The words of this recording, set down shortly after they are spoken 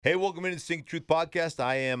Hey, welcome into the Sink Truth Podcast.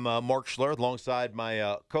 I am Mark Schlereth alongside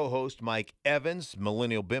my co-host Mike Evans,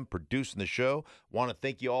 Millennial Bim, producing the show. Want to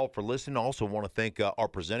thank you all for listening. Also want to thank our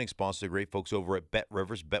presenting sponsor, the great folks over at Bet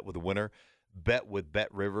Rivers. Bet with a winner. Bet with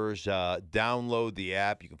Bet Rivers. Download the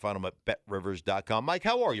app. You can find them at betrivers.com. Mike,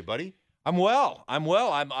 how are you, buddy? I'm well.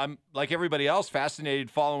 I'm like everybody else, fascinated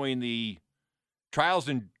following the trials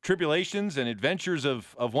and tribulations and adventures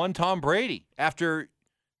of one Tom Brady. After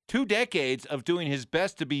 2 decades of doing his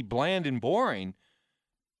best to be bland and boring,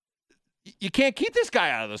 you can't keep this guy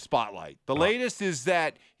out of the spotlight. The latest is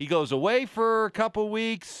that he goes away for a couple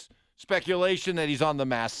weeks. Speculation that he's on The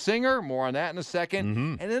Masked Singer. More on that in a second.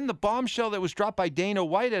 Mm-hmm. And then the bombshell that was dropped by Dana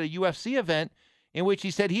White at a UFC event in which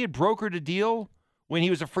he said he had brokered a deal when he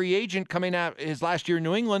was a free agent coming out his last year in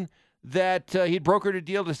New England, that he'd brokered a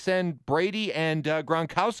deal to send Brady and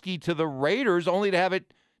Gronkowski to the Raiders, only to have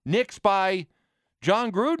it nixed by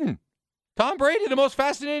John Gruden. Tom Brady, the most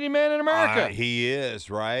fascinating man in America. He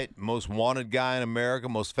is, right? Most wanted guy in America,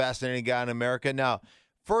 most fascinating guy in America. Now,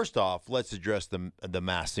 first off, let's address the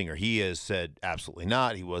Masked Singer. He has said absolutely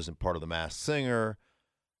not. He wasn't part of the Masked Singer.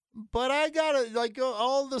 But I got to,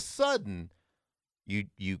 all of a sudden,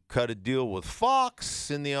 you cut a deal with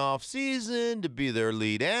Fox in the offseason to be their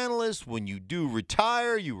lead analyst. When you do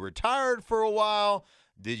retire, you retired for a while.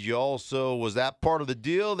 Did you also, was that part of the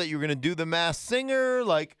deal that you were going to do the Masked Singer?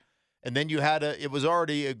 And then it was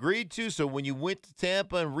already agreed to. So when you went to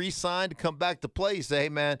Tampa and re-signed to come back to play, you say, hey,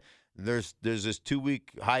 man, there's this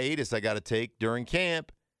 2-week hiatus I got to take during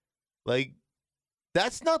camp.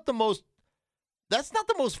 That's not the most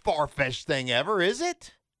far-fetched thing ever, is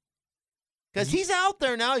it? Because he's out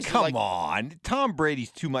there now. Come on. Tom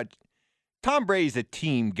Brady's too much. Tom Brady's a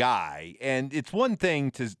team guy, and it's one thing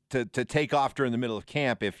to take off during the middle of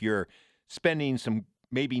camp if you're spending some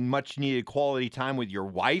maybe much-needed quality time with your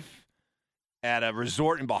wife at a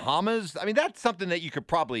resort in Bahamas. I mean, that's something that you could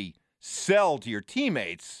probably sell to your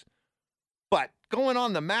teammates. But going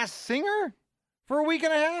on the Masked Singer for a week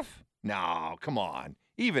and a half? No, come on.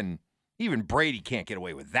 Even Brady can't get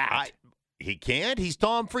away with that. He can't. He's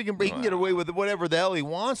Tom freaking Brady. He can get away with whatever the hell he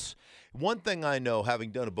wants. One thing I know,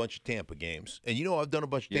 having done a bunch of Tampa games, and I've done a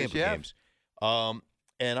bunch of Tampa games,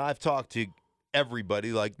 and I've talked to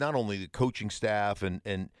everybody, like not only the coaching staff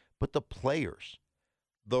but the players,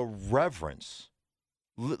 the reverence,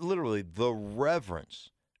 literally the reverence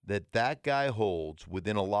that guy holds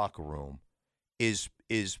within a locker room is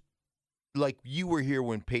like you were here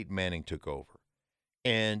when Peyton Manning took over,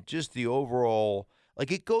 and just the overall.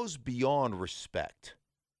 It goes beyond respect,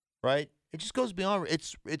 right? It just goes beyond.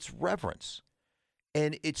 It's reverence.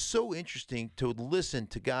 And it's so interesting to listen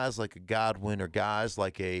to guys like a Godwin or guys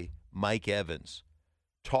like a Mike Evans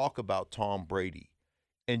talk about Tom Brady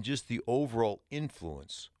and just the overall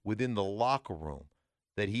influence within the locker room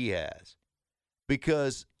that he has.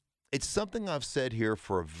 Because it's something I've said here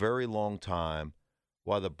for a very long time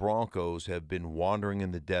while the Broncos have been wandering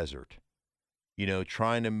in the desert,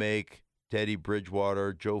 trying to make Teddy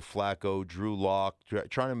Bridgewater, Joe Flacco, Drew Lock,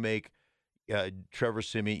 trying to make Trevor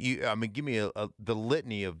Siemian. Give me the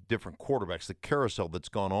litany of different quarterbacks, the carousel that's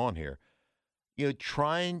gone on here.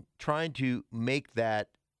 Trying to make that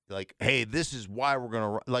hey, this is why we're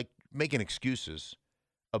going to making excuses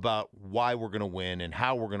about why we're going to win and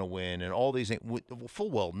how we're going to win and all these things, full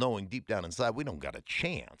well knowing deep down inside we don't got a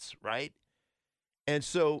chance, right? And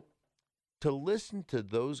so to listen to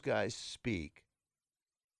those guys speak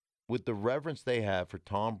with the reverence they have for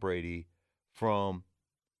Tom Brady from,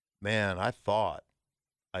 man, I thought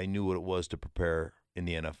I knew what it was to prepare in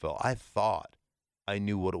the NFL. I thought I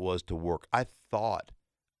knew what it was to work. I thought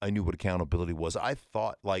I knew what accountability was. I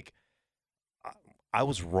thought I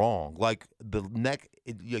was wrong.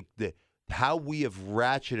 How we have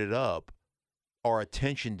ratcheted up our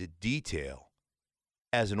attention to detail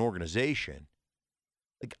as an organization.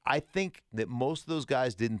 I think that most of those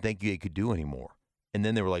guys didn't think they could do anymore. And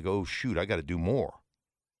then they were like, oh, shoot, I got to do more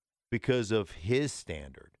because of his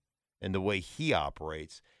standard and the way he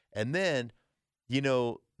operates. And then,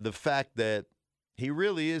 the fact that he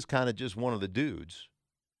really is kind of just one of the dudes.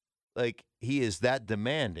 He is that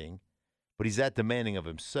demanding, but he's that demanding of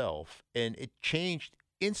himself. And it changed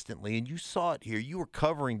instantly. And you saw it here. You were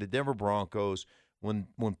covering the Denver Broncos when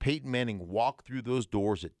Peyton Manning walked through those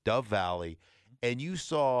doors at Dove Valley, and you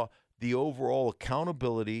saw the overall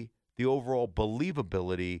accountability, the overall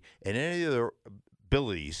believability, and any other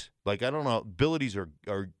abilities. I don't know, abilities are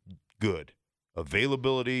good.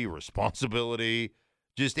 Availability, responsibility,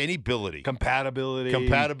 just any ability. Compatibility.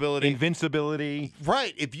 Invincibility.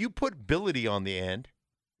 Right. If you put ability on the end,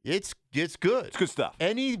 it's good. It's good stuff.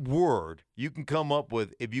 Any word you can come up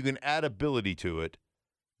with, if you can add ability to it,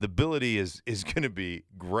 The ability is going to be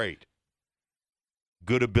great.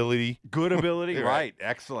 Good ability. Good ability, right?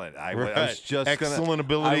 Excellent. I was just excellent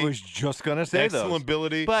ability. I was just gonna say excellent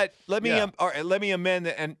ability. But let me amend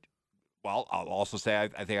and well, I'll also say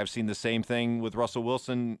I think I've seen the same thing with Russell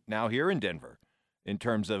Wilson now here in Denver, in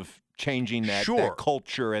terms of changing that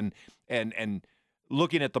culture and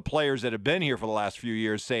looking at the players that have been here for the last few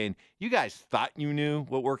years, saying, "You guys thought you knew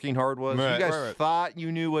what working hard was. Right, you guys thought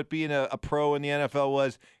you knew what being a pro in the NFL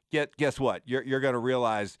was. Guess what? You're going to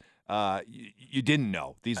realize." You didn't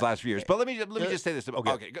know these last few years, but let me just say this.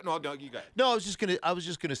 Okay. No, you got it. No, I was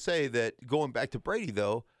just gonna say that going back to Brady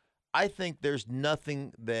though, I think there's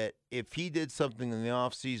nothing that if he did something in the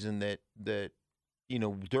offseason that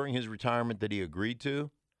during his retirement that he agreed to,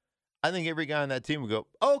 I think every guy on that team would go,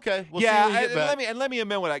 oh, okay, we'll see when we get back. Let me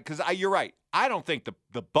amend what because you're right. I don't think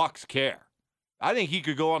the Bucs care. I think he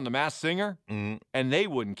could go on The Masked Singer, and they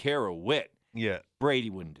wouldn't care a whit. Yeah, Brady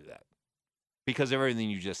wouldn't do that. Because of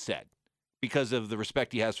everything you just said, because of the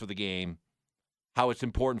respect he has for the game, how it's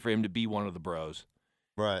important for him to be one of the bros.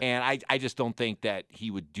 Right. And I just don't think that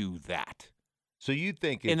he would do that. So you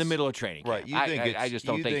think it's, in the middle of training camp. Right. I just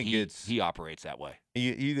don't think he operates that way.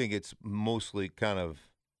 You think it's mostly kind of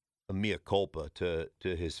a mea culpa to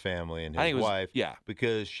his family and his wife. Yeah.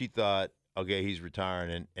 Because she thought, okay, he's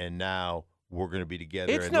retiring and now we're going to be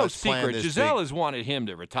together. It's and no let's secret. Giselle has wanted him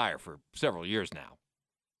to retire for several years now.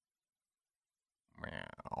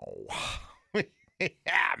 Meow.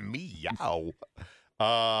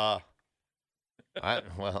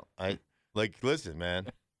 Listen, man.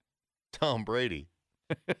 Tom Brady.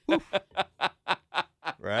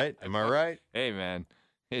 Right? Am I right? Hey, man.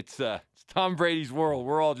 It's Tom Brady's world.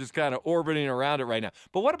 We're all just kind of orbiting around it right now.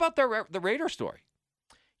 But what about the Raider story?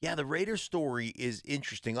 Yeah, the Raider story is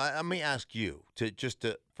interesting. Let me ask you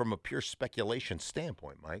from a pure speculation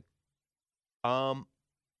standpoint, Mike.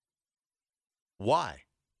 Why?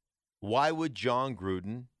 Why would John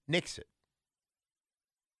Gruden nix it?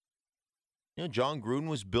 John Gruden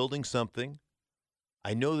was building something.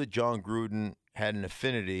 I know that John Gruden had an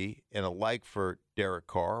affinity and a like for Derek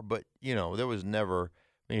Carr, but, there was never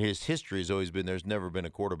 – his history has always been there's never been a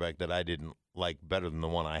quarterback that I didn't like better than the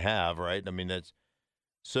one I have, right? That's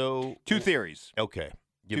 – so – Two theories. Okay.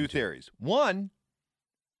 Two theories. One,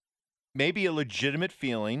 maybe a legitimate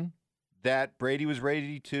feeling that Brady was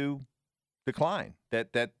ready to – decline,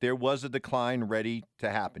 that there was a decline ready to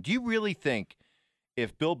happen. Do you really think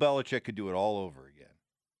if Bill Belichick could do it all over again,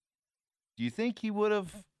 do you think he would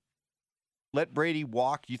have let Brady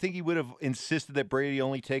walk? Do you think he would have insisted that Brady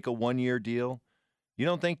only take a one-year deal? You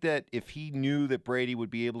don't think that if he knew that Brady would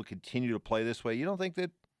be able to continue to play this way, you don't think that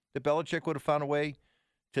Belichick would have found a way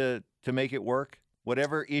to make it work?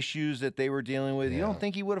 Whatever issues that they were dealing with, you don't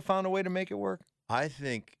think he would have found a way to make it work? I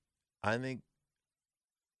think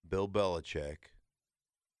Bill Belichick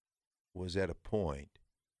was at a point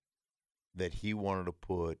that he wanted to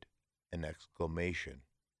put an exclamation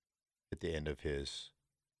at the end of his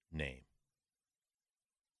name.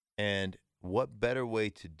 And what better way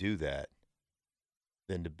to do that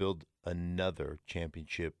than to build another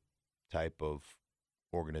championship type of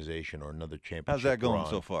organization or another championship How's that going run?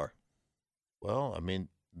 So far? Well,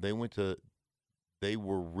 they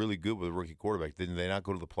were really good with a rookie quarterback. Didn't they not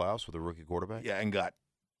go to the playoffs with a rookie quarterback? Yeah,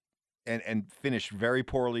 and finished very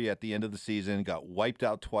poorly at the end of the season, got wiped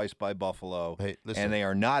out twice by Buffalo. Hey, listen. And they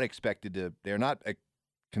are not expected to – they're not a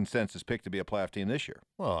consensus pick to be a playoff team this year.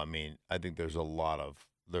 Well, I think there's a lot of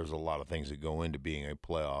things that go into being a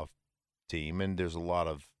playoff team, and there's a lot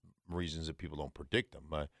of reasons that people don't predict them.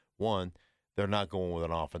 One, they're not going with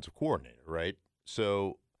an offensive coordinator, right?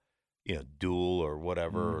 So, duel or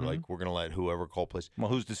whatever, or we're going to let whoever call plays. Well,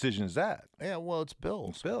 whose decision is that? Yeah, well, it's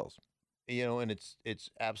Bill's. It's Bill's. And it's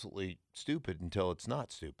absolutely stupid until it's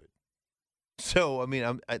not stupid. So I'm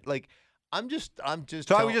just.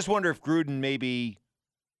 So I would just wonder if Gruden maybe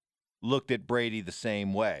looked at Brady the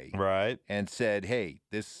same way, right, and said, "Hey,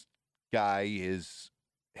 this guy is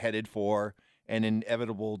headed for an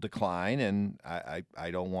inevitable decline, and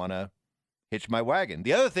I don't want to hitch my wagon."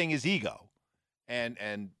 The other thing is ego,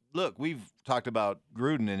 and look, we've talked about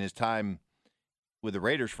Gruden and his time with the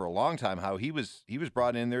Raiders for a long time, how he was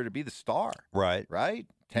brought in there to be the star. Right.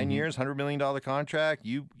 10 years, $100 million contract.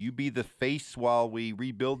 You be the face while we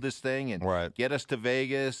rebuild this thing and get us to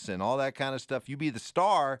Vegas and all that kind of stuff. You be the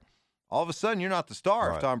star. All of a sudden, you're not the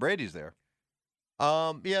star if Tom Brady's there.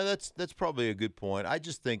 Yeah, that's probably a good point. I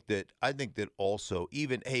think that also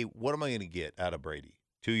even, hey, what am I going to get out of Brady?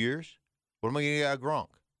 2 years? What am I going to get out of Gronk?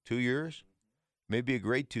 2 years? Maybe a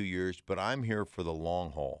great 2 years, but I'm here for the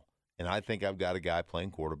long haul. And I think I've got a guy playing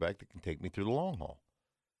quarterback that can take me through the long haul.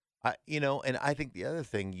 And I think the other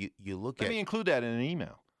thing you look at. Let me include that in an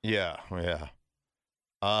email. Yeah.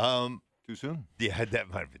 Too soon? Yeah, that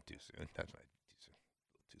might have been too soon. That might have been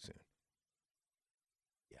too soon.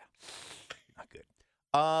 Yeah, not good.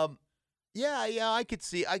 Yeah, I could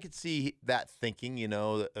see that thinking.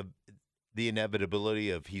 The inevitability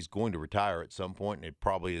of he's going to retire at some point, and it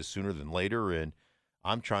probably is sooner than later. And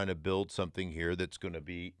I'm trying to build something here that's going to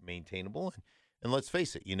be maintainable. And let's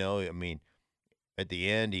face it, at the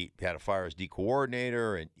end, he had to fire his D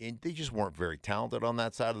coordinator, and they just weren't very talented on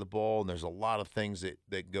that side of the ball. And there's a lot of things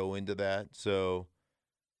that go into that. So,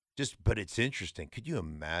 but it's interesting. Could you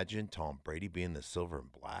imagine Tom Brady being the silver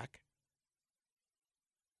and black?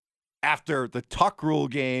 After the Tuck Rule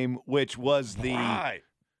game, which was the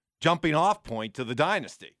jumping off point to the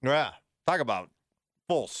dynasty. Yeah. Talk about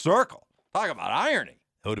full circle. Talk about irony.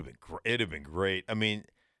 It would have been great. It'd have been great. Imagine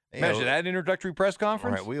that introductory press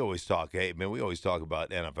conference. Right, we always talk about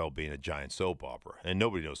NFL being a giant soap opera, and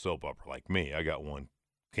nobody knows soap opera like me. I got one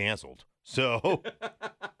canceled, so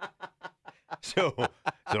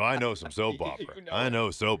I know some soap opera. I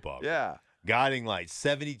know soap opera. Yeah. Guiding Light,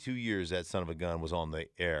 72 years that son of a gun was on the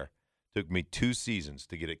air. Took me 2 seasons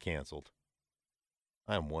to get it canceled.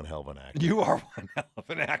 I am one hell of an actor. You are one hell of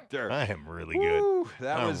an actor. I am really good.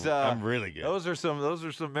 I'm really good. Those are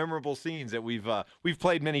some memorable scenes that we've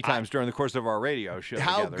played many times during the course of our radio show.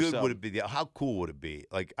 How together, good would it be? How cool would it be?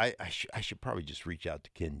 Like I should probably just reach out to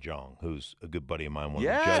Ken Jeong, who's a good buddy of mine. One of the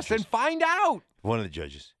judges. Yes, and find out. One of the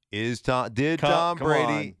judges did Tom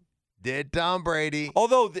Brady.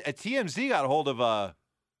 Although TMZ got a hold of a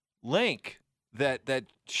link that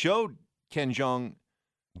showed Ken Jeong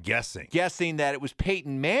guessing that it was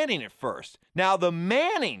Peyton Manning at first. Now the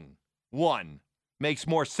Manning one makes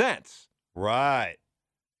more sense. Right.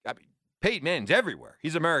 Peyton Manning's everywhere.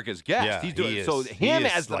 He's America's guest. Yeah, He's doing he is. so. Him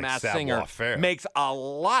as the Masked Singer makes a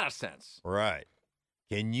lot of sense. Right.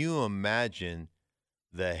 Can you imagine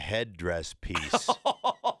the headdress piece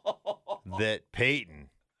that Peyton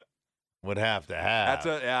would have to have?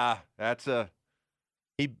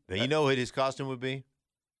 You know what his costume would be?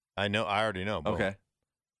 I already know. Boom. Okay.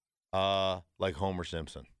 Like Homer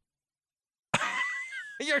Simpson.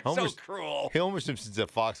 You're so cruel. Homer Simpson's a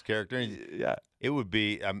Fox character. Yeah. It would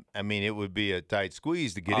be. It would be a tight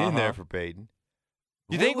squeeze to get in there for Peyton.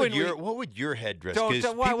 What would your headdress? Because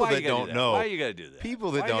people that don't know, why are you gonna do that?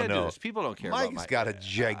 People that don't know, people don't care. Mike's got a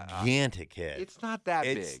gigantic head. It's not that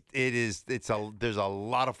big. It is. There's a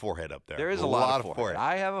lot of forehead up there. There is a lot of forehead.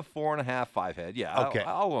 I have a 4.5, 5 head. Yeah. Okay.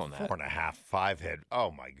 I'll own that. 4.5, 5 head.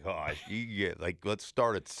 Oh my gosh. You get let's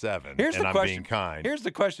start at 7. Here's the question. I'm being kind. Here's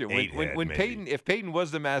the question. When Peyton, if Peyton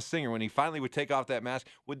was the Masked Singer, when he finally would take off that mask,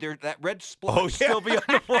 would that red splotch still be on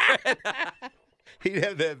the forehead? He'd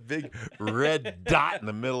have that big red dot in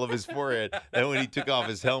the middle of his forehead. And when he took off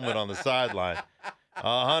his helmet on the sideline,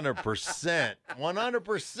 100%,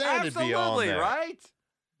 100%, it'd be on there. Right?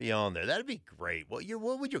 Be on there. That'd be great. What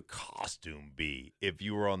would your costume be if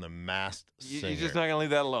you were on the Masked Singer? You're just not gonna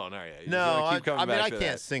leave that alone, are you? No, I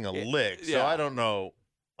can't sing a lick, so I don't know.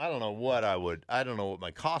 I don't know what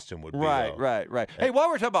my costume would be. Right. Hey, while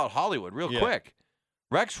we're talking about Hollywood, real quick,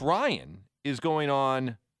 Rex Ryan is going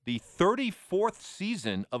on the 34th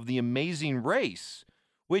season of The Amazing Race,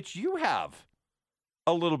 which you have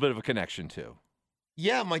a little bit of a connection to.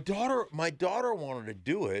 Yeah, my daughter wanted to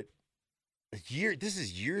do it. This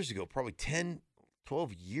is years ago, probably 10,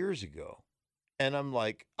 12 years ago. And I'm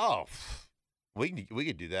like, oh, we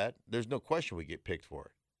could do that. There's no question we get picked for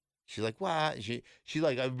it. She's like, well, she's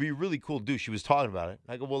like, it'd be really cool to do. She was talking about it.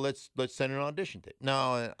 I go, well, let's send an audition tape.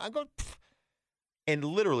 No, I go, pff. And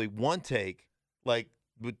literally one take, like,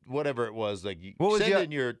 whatever it was, like you what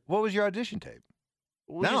was your audition tape?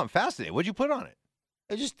 I'm fascinated. What'd you put on it?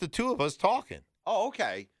 It's just the two of us talking. Oh,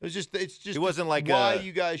 okay. It wasn't like why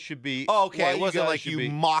you guys should be. Oh, okay. It wasn't like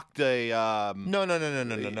you mocked a. No.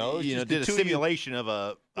 Did a simulation of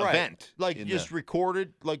a event. Like just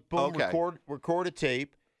recorded, like boom, record a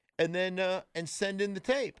tape, and then and send in the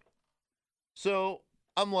tape. So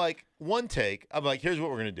I'm like, one take. I'm like, here's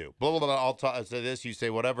what we're gonna do. Blah blah blah. I'll say this. You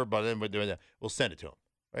say whatever. But then we're doing that. We'll send it to him.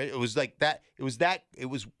 Right? It was like that. It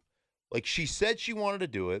was like she said she wanted to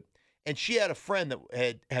do it, and she had a friend that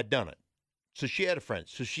had done it. So she had a friend.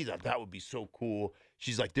 So she thought that would be so cool.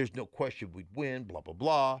 She's like, there's no question we'd win. Blah blah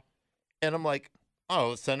blah. And I'm like,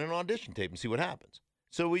 oh, let's send an audition tape and see what happens.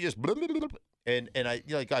 So we just blah, blah, blah, blah, and I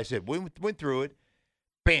like I said, went through it.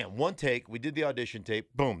 Bam, one take. We did the audition tape.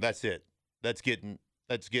 Boom, that's it. That's getting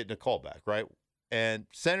a callback, right? And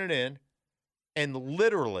sent it in, and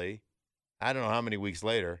literally, I don't know how many weeks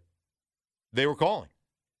later, they were calling.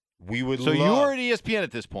 So you were at ESPN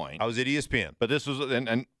at this point. I was at ESPN. But this was,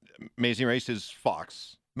 and Amazing Race is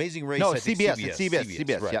Fox. Amazing Race. No, I it's think CBS. CBS. It's CBS.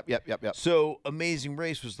 CBS. Right. Yep. So Amazing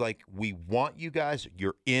Race was like, we want you guys.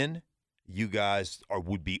 You're in. You guys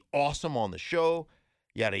would be awesome on the show.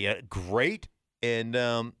 Yada yada. Great. And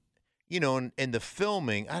and the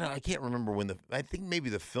filming. I can't remember when I think maybe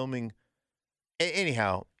the filming.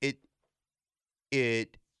 Anyhow, it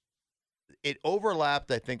overlapped.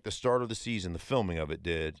 I think the start of the season. The filming of it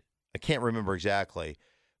did. I can't remember exactly.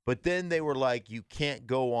 But then they were like, you can't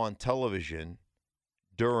go on television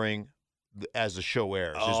as the show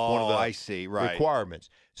airs. It's one of the I see. Right. requirements.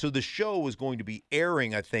 So the show was going to be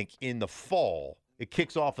airing, I think, in the fall. It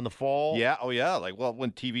kicks off in the fall. Yeah. Oh, yeah. Like, well,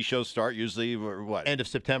 when TV shows start, usually what? End of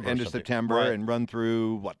September. Right. And run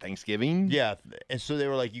through Thanksgiving? Yeah. And so they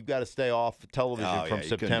were like, you've got to stay off television from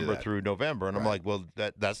September through November. And I'm like, well,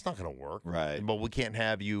 that's not going to work. Right. But we can't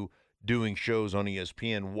have you doing shows on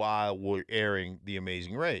ESPN while we're airing The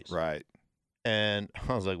Amazing Race. Right. And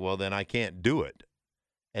I was like, well, then I can't do it.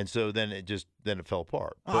 And so then it fell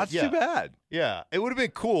apart. Oh, that's too bad. Yeah, it would have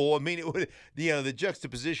been cool. I mean, it would, the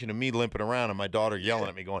juxtaposition of me limping around and my daughter yelling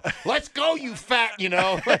at me, going, "Let's go, you fat!"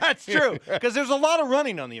 That's true, because there's a lot of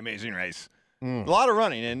running on The Amazing Race. A lot of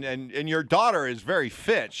running, and your daughter is very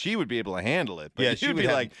fit. She would be able to handle it. But yeah, you'd be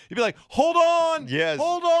like, hold on, yes,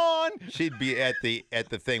 hold on. She'd be at the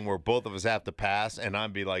thing where both of us have to pass, and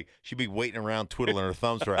I'd be like, she'd be waiting around twiddling her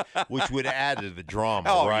thumbs, right, which would add to the drama,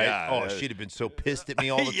 right? Yeah. Oh, she'd have been so pissed at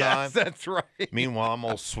me all the yes, time. That's right. Meanwhile, I'm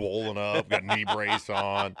all swollen up, got a knee brace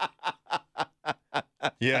on.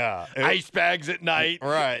 Yeah, ice bags at night.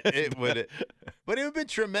 Right. It would, but it would have been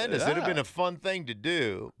tremendous. It'd have been a fun thing to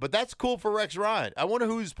do. But that's cool for Rex Ryan. I wonder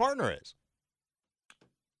who his partner is.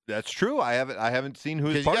 That's true. I haven't seen who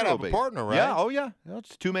his partner you will gotta be. have a partner, right? Yeah. Oh yeah.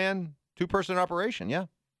 It's two-person operation. Yeah.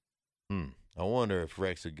 I wonder if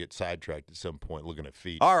Rex would get sidetracked at some point looking at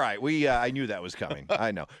feet. All right. I knew that was coming.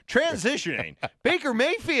 I know. Transitioning. Baker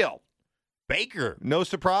Mayfield. Baker. No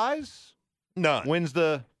surprise. None. Wins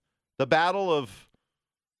the battle of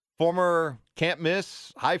former can't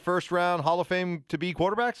miss, high first round, Hall of Fame to be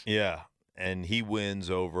quarterbacks. Yeah, and he wins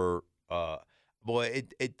over. Boy,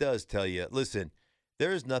 it does tell you. Listen,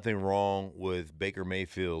 there is nothing wrong with Baker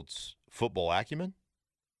Mayfield's football acumen,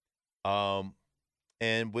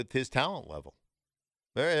 and with his talent level.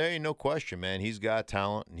 There ain't no question, man. He's got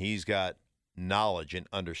talent and he's got knowledge and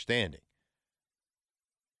understanding.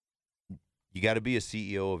 You got to be a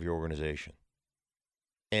CEO of your organization.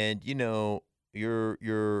 And,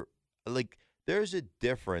 you're like, there's a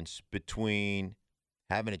difference between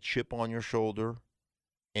having a chip on your shoulder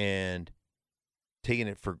and taking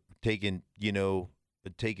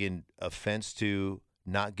offense to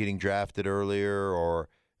not getting drafted earlier, or,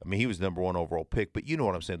 I mean, he was the number 1 overall pick, but you know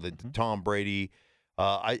what I'm saying. Like Tom Brady,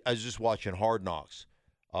 I was just watching Hard Knocks.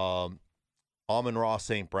 Amon-Ra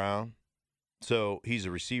St. Brown. So he's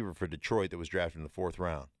a receiver for Detroit that was drafted in the 4th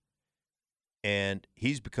round. And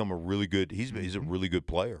he's become a really good – he's a really good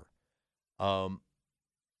player.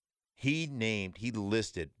 He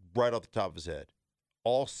listed right off the top of his head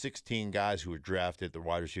all 16 guys who were drafted at the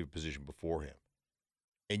wide receiver position before him.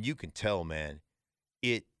 And you can tell, man,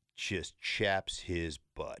 it just chaps his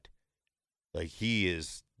butt. Like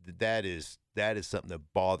that is something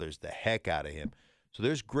that bothers the heck out of him. So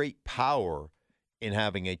there's great power in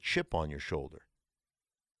having a chip on your shoulder.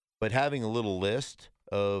 But having a little list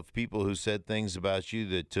of people who said things about you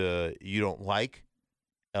that you don't like,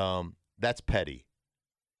 that's petty.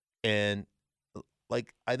 And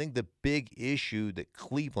I think the big issue that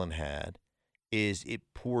Cleveland had is it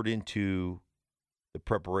poured into the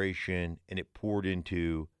preparation and it poured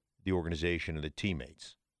into the organization and the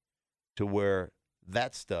teammates, to where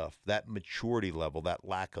that stuff, that maturity level, that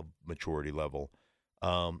lack of maturity level,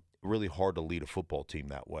 really hard to lead a football team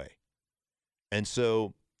that way. And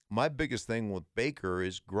so my biggest thing with Baker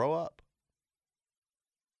is grow up.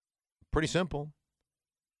 Pretty simple.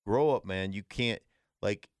 Grow up, man. You can't,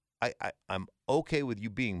 I'm okay with you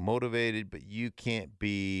being motivated, but you can't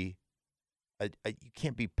be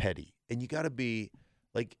petty. And you got to be,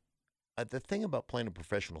 the thing about playing a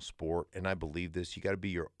professional sport, and I believe this, you got to be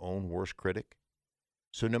your own worst critic.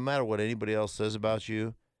 So no matter what anybody else says about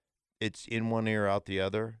you, it's in one ear, out the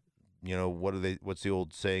other. What's the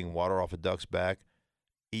old saying, water off a duck's back?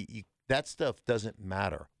 That stuff doesn't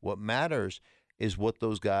matter. What matters is what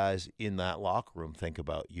those guys in that locker room think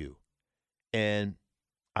about you. And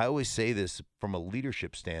I always say this from a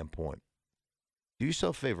leadership standpoint. Do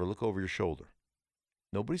yourself a favor, look over your shoulder.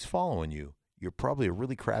 Nobody's following you. You're probably a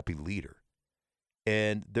really crappy leader.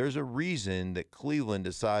 And there's a reason that Cleveland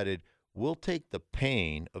decided we'll take the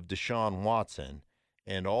pain of Deshaun Watson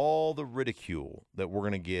and all the ridicule that we're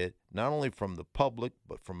going to get, not only from the public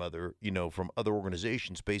but from other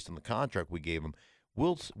organizations based on the contract we gave him,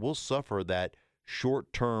 we'll suffer that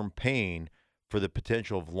short-term pain for the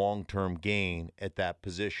potential of long-term gain at that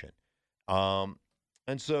position. And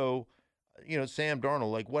so, Sam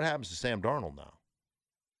Darnold, like, what happens to Sam Darnold now?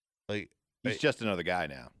 Like, he's just another guy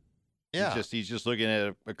now. Yeah. He's just looking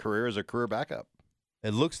at a career as a career backup.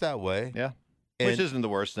 It looks that way. Yeah. Which isn't the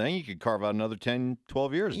worst thing. You could carve out another 10,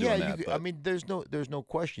 12 years doing that. I mean, there's no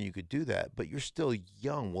question you could do that, but you're still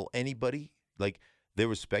young. Will anybody, like, there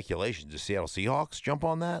was speculation, did Seattle Seahawks jump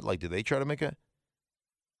on that? Like, did they try to make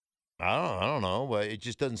I don't know, but it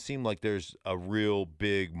just doesn't seem like there's a real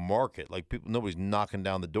big market. Like, nobody's knocking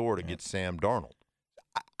down the door to get Sam Darnold.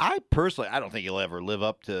 I personally, I don't think he'll ever live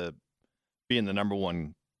up to being the number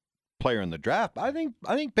one player in the draft. I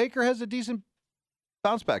think Baker has a decent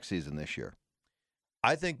bounce back season this year.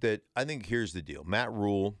 I think here's the deal. Matt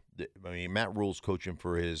Rule's coaching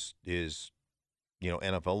for his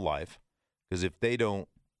NFL life, because if they don't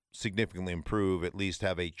significantly improve, at least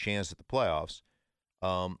have a chance at the playoffs,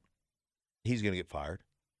 he's going to get fired.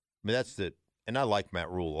 I mean, and I like Matt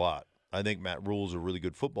Rule a lot. I think Matt Rule's a really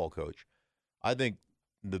good football coach. I think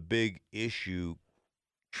the big issue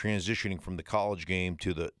transitioning from the college game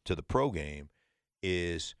to the pro game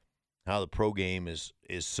is how the pro game is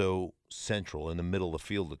so central in the middle of the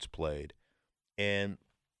field that's played, and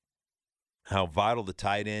how vital the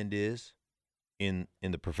tight end is in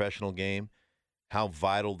the professional game, how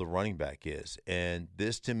vital the running back is. And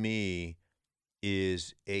this, to me,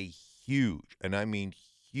 is a huge, and I mean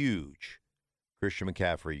huge, Christian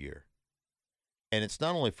McCaffrey year. And it's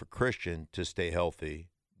not only for Christian to stay healthy,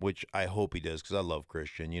 which I hope he does, because I love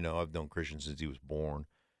Christian. I've known Christian since he was born.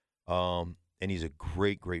 And he's a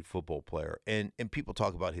great, great football player. And people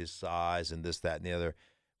talk about his size and this, that, and the other.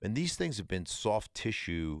 And these things have been soft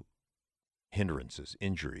tissue hindrances,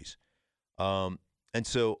 injuries. And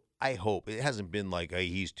so I hope it hasn't been like, hey,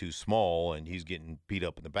 he's too small and he's getting beat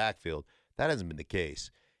up in the backfield. That hasn't been the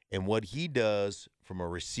case. And what he does from a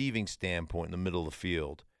receiving standpoint in the middle of the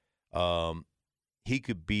field, he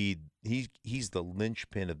could be he's the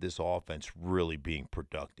linchpin of this offense really being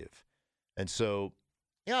productive. And so,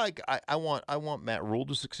 yeah, I want Matt Rule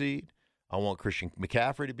to succeed. I want Christian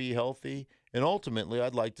McCaffrey to be healthy, and ultimately,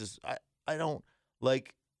 I'd like to. I don't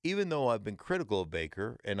like, even though I've been critical of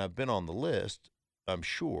Baker and I've been on the list, I'm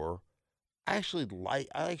sure. I actually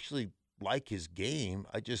like his game.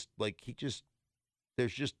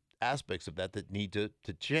 There's just aspects of that need to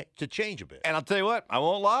change a bit. And I'll tell you what, I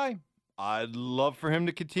won't lie. I'd love for him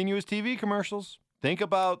to continue his TV commercials. Think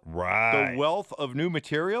about the wealth of new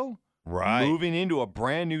material. Right. Moving into a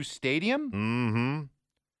brand new stadium. Mm-hmm.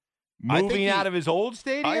 Moving out of his old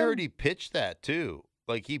stadium. I heard he pitched that too.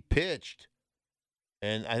 Like, he pitched,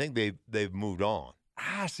 and I think they've moved on.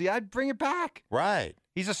 See, I'd bring it back. Right.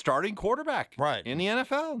 He's a starting quarterback. Right. In the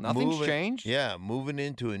NFL. Nothing's changed. Yeah, moving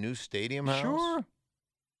into a new stadium house. Sure.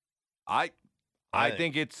 I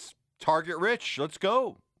think it's target rich. Let's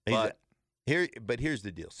go. But here's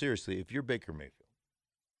the deal. Seriously, if you're Baker Mayfield,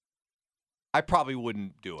 I probably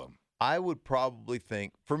wouldn't do him. I would probably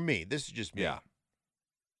think, for me, this is just me. Yeah.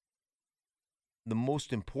 The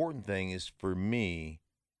most important thing is for me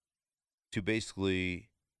to basically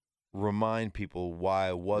remind people why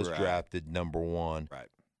I was drafted number one. Right.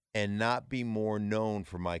 And not be more known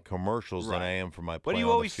for my commercials than I am for my play on the field. What do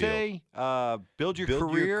you always say? Build your career.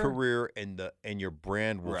 Build your career, and your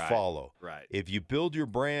brand will follow. Right. If you build your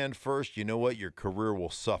brand first, you know what? Your career will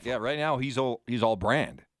suffer. Yeah, right now he's all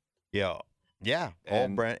brand. Yeah. Yeah, all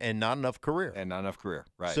brand and not enough career.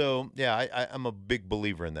 Right. So, yeah, I'm a big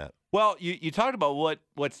believer in that. Well, you talked about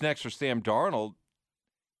what's next for Sam Darnold.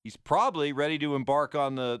 He's probably ready to embark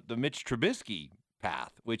on the Mitch Trubisky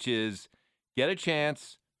path, which is get a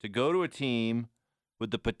chance to go to a team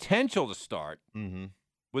with the potential to start,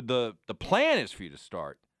 with the plan is for you to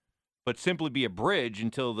start, but simply be a bridge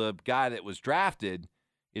until the guy that was drafted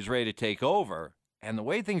is ready to take over. And the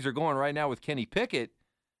way things are going right now with Kenny Pickett,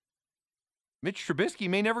 Mitch Trubisky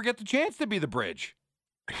may never get the chance to be the bridge.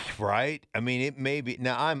 Right? I mean, it may be.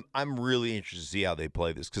 Now, I'm really interested to see how they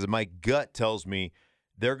play this, because my gut tells me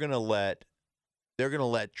they're gonna let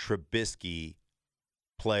Trubisky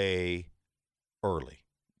play early.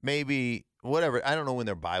 Maybe whatever. I don't know when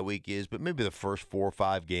their bye week is, but maybe the first 4 or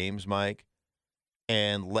 5 games, Mike,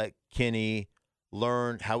 and let Kenny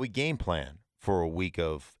learn how we game plan for a week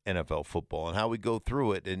of NFL football and how we go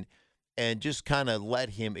through it, and just kind of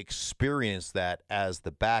let him experience that as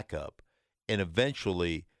the backup, and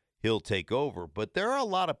eventually he'll take over. But there are a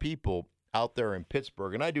lot of people out there in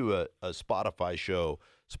Pittsburgh, and I do a Spotify show,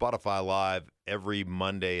 Spotify Live every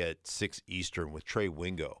Monday at 6 Eastern with Trey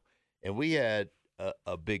Wingo. And we had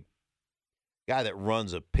a big guy that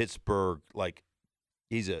runs a Pittsburgh, like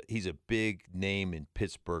he's a big name in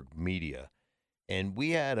Pittsburgh media. And we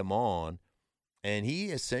had him on, and he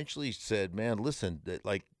essentially said, man, listen, that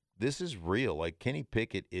like this is real. Like Kenny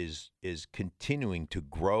Pickett is continuing to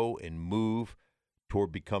grow and move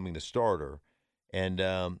toward becoming the starter, and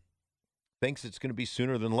thinks it's going to be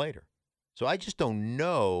sooner than later. So I just don't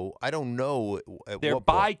know. I don't know. Their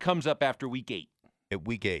bye comes up after week 8. At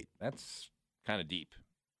week 8, that's kind of deep.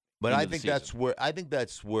 But I think that's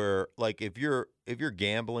where like if you're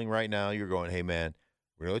gambling right now, you're going, hey man,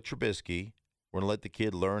 we're gonna let Trubisky. We're going to let the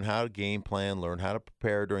kid learn how to game plan, learn how to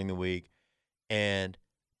prepare during the week. And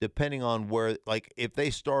depending on where, like, if they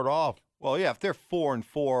start off. Well, yeah, if they're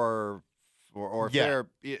 4-4 or if they're,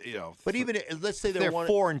 But even, let's say they're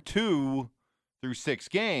 4-2 through 6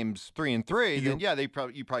 games, 3-3, then, yeah, you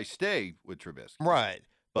probably stay with Trubisky. Right.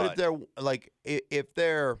 But if they're, like, if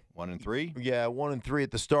they're 1-3? Yeah, 1-3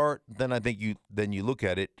 at the start, then I think you look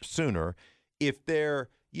at it sooner. If they're,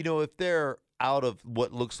 if they're out of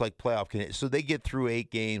what looks like playoff conditions, so they get through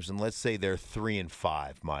 8 games, and let's say they're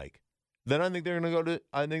 3-5, Mike. Then I think they're going to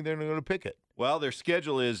go to Pickett. Well, their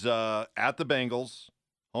schedule is at the Bengals,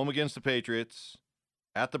 home against the Patriots,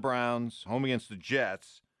 at the Browns, home against the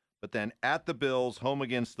Jets, but then at the Bills, home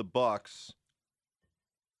against the Bucks,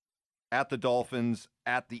 at the Dolphins,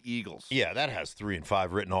 at the Eagles. Yeah, that has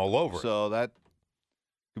 3-5 written all over it. So that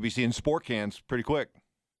could be seeing sport cans pretty quick.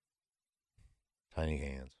 Tiny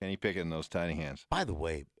hands. Kenny Pickett in those tiny hands. By the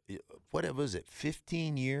way, what was it?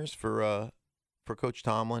 15 years for Coach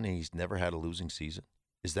Tomlin, and he's never had a losing season.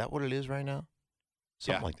 Is that what it is right now?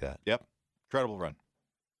 Something like that. Yep. Incredible run.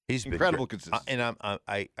 He's incredible consistency. And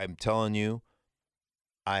I'm telling you,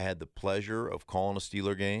 I had the pleasure of calling a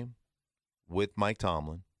Steeler game with Mike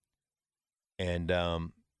Tomlin, and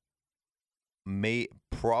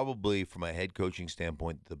probably from a head coaching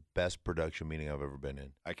standpoint, the best production meeting I've ever been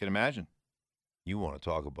in. I can imagine. You want to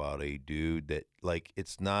talk about a dude that, like,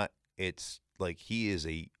 it's like he is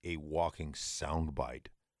a walking soundbite.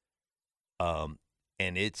 And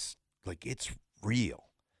it's like, it's real.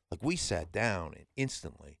 Like, we sat down and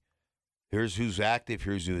instantly, here's who's active,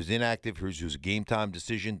 here's who's inactive, here's who's a game time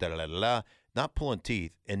decision, da-da-da-da-da. Not pulling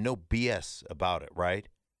teeth and no BS about it, right?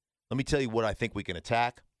 Let me tell you what I think we can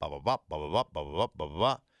attack. Blah, blah, blah, blah, blah, blah, blah, blah, blah.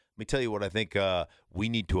 Let me tell you what I think we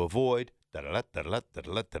need to avoid. Da-da-da, da-da-da,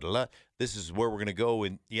 da-da-da, da-da-da. This is where we're going to go.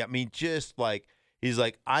 And, yeah, I mean, just like, he's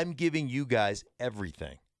like, I'm giving you guys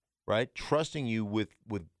everything, right? Trusting you with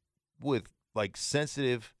like,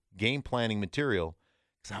 sensitive game planning material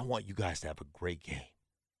because I want you guys to have a great game.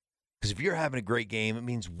 Because if you're having a great game, it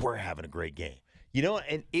means we're having a great game.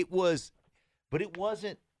 And it wasn't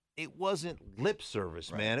lip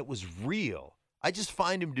service, man. It was real. I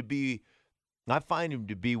find him to be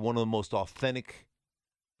one of the most authentic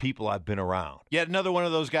people I've been around. Yet another one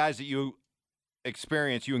of those guys that you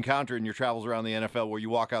encounter in your travels around the NFL where you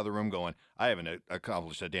walk out of the room going, I haven't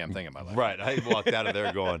accomplished a damn thing in my life. Right. I walked out of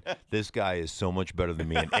there going, this guy is so much better than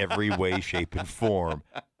me in every way, shape, and form.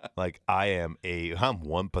 Like, I'm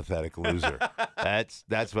one pathetic loser. That's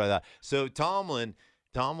what I thought. So Tomlin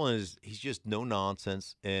he's just no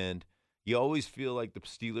nonsense, and you always feel like the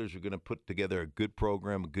Steelers are going to put together a good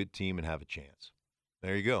program, a good team, and have a chance.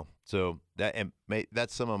 There you go. So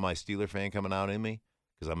that's some of my Steeler fan coming out in me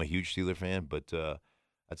because I'm a huge Steeler fan, but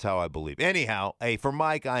that's how I believe. Anyhow, hey, for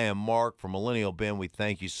Mike, I am Mark from Millennial Ben. We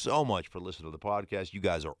thank you so much for listening to the podcast. You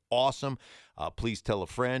guys are awesome. Please tell a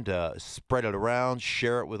friend, spread it around,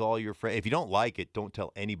 share it with all your friends. If you don't like it, don't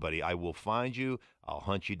tell anybody. I will find you, I'll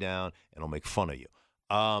hunt you down, and I'll make fun of you.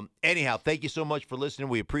 Anyhow, thank you so much for listening.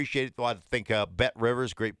 We appreciate it. I want to thank Bet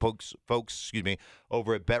Rivers, great folks,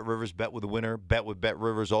 over at Bet Rivers. Bet with a winner. Bet with Bet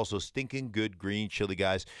Rivers. Also, Stinking Good Green Chili,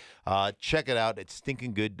 guys. Check it out at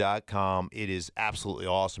stinkinggood.com. It is absolutely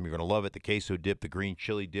awesome. You're going to love it. The queso dip, the green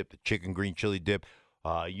chili dip, the chicken green chili dip.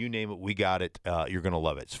 You name it, we got it. You're going to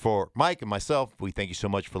love it. For Mike and myself, we thank you so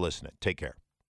much for listening. Take care.